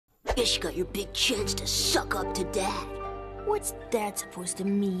Guess you got your big chance to suck up to Dad. What's that supposed to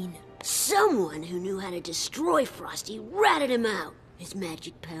mean? Someone who knew how to destroy Frosty ratted him out. His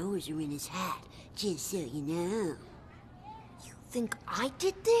magic powers are in his hat, just so you know. You think I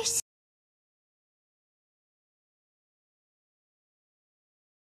did this?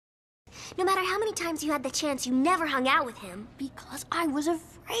 No matter how many times you had the chance, you never hung out with him. Because I was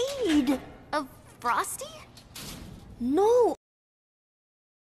afraid. Of Frosty? No.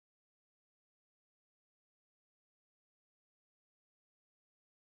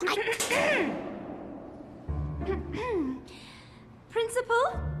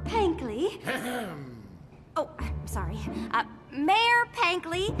 Principal Pankley. Oh, I'm sorry. Mayor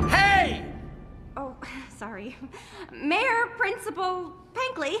Pankley. Hey! Oh, sorry. Mayor Principal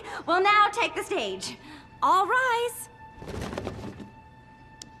Pankley will now take the stage. All rise.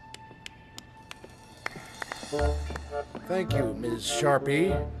 Thank you, Ms.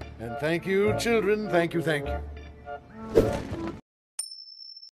 Sharpie. And thank you, children. Thank you, thank you.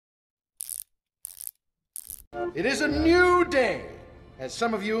 It is a new day. As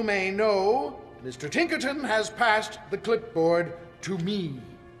some of you may know, Mr. Tinkerton has passed the clipboard to me.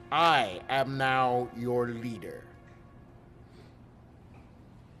 I am now your leader.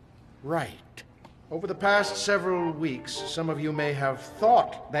 Right. Over the past several weeks, some of you may have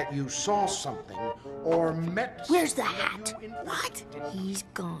thought that you saw something or met... Where's the hat? What? He's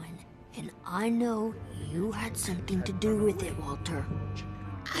gone. And I know you had something to do with it, Walter.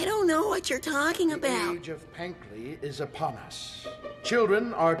 I don't know what you're talking about. The age of Pankley is upon us.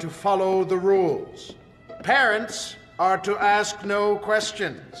 Children are to follow the rules. Parents are to ask no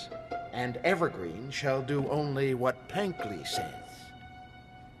questions. And Evergreen shall do only what Pankley says.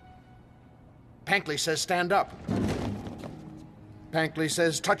 Pankley says stand up. Pankley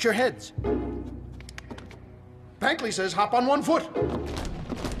says touch your heads. Pankley says hop on one foot.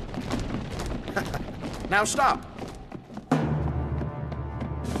 Now stop.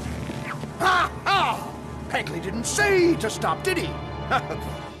 Pankley didn't say to stop, did he?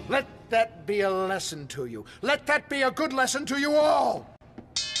 Let that be a lesson to you. Let that be a good lesson to you all.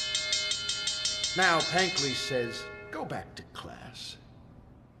 Now, Pankley says, go back to class.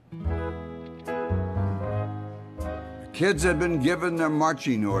 The kids had been given their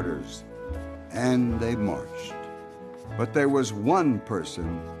marching orders, and they marched. But there was one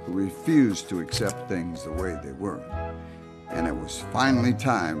person who refused to accept things the way they were. And it was finally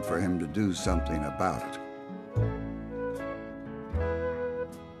time for him to do something about it.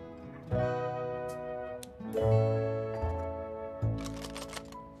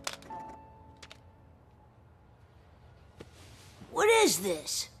 What is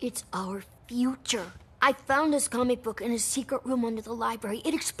this? It's our future. I found this comic book in a secret room under the library.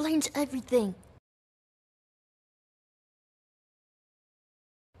 It explains everything.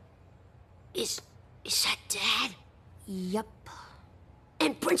 Is that Dad? Yup.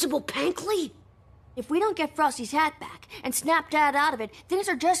 And Principal Pankley? If we don't get Frosty's hat back and snap Dad out of it, things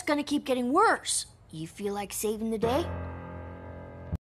are just gonna keep getting worse. You feel like saving the day?